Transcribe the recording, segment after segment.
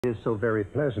is so very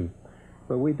pleasant.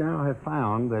 But we now have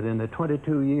found that in the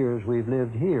 22 years we've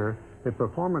lived here, the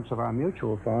performance of our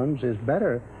mutual funds is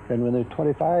better than in the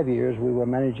 25 years we were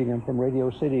managing them from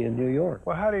Radio City in New York.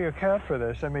 Well, how do you account for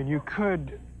this? I mean, you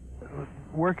could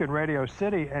work at Radio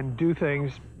City and do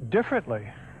things differently.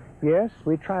 Yes,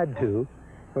 we tried to,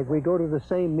 but we go to the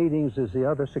same meetings as the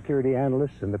other security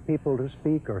analysts, and the people who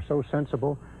speak are so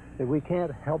sensible that we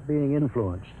can't help being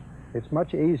influenced. It's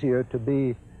much easier to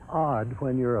be odd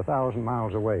when you're 1,000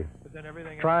 miles away.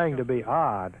 Trying to be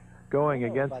odd, going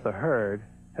against the herd,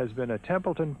 has been a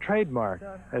Templeton trademark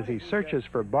as he searches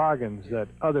for bargains that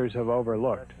others have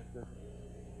overlooked.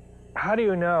 How do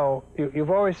you know,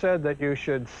 you've always said that you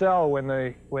should sell when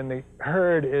the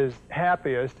herd is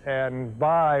happiest and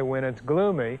buy when it's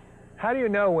gloomy. How do you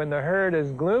know when the herd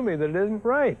is gloomy that it isn't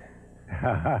right?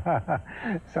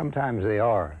 Sometimes they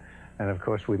are. And of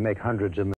course we make hundreds of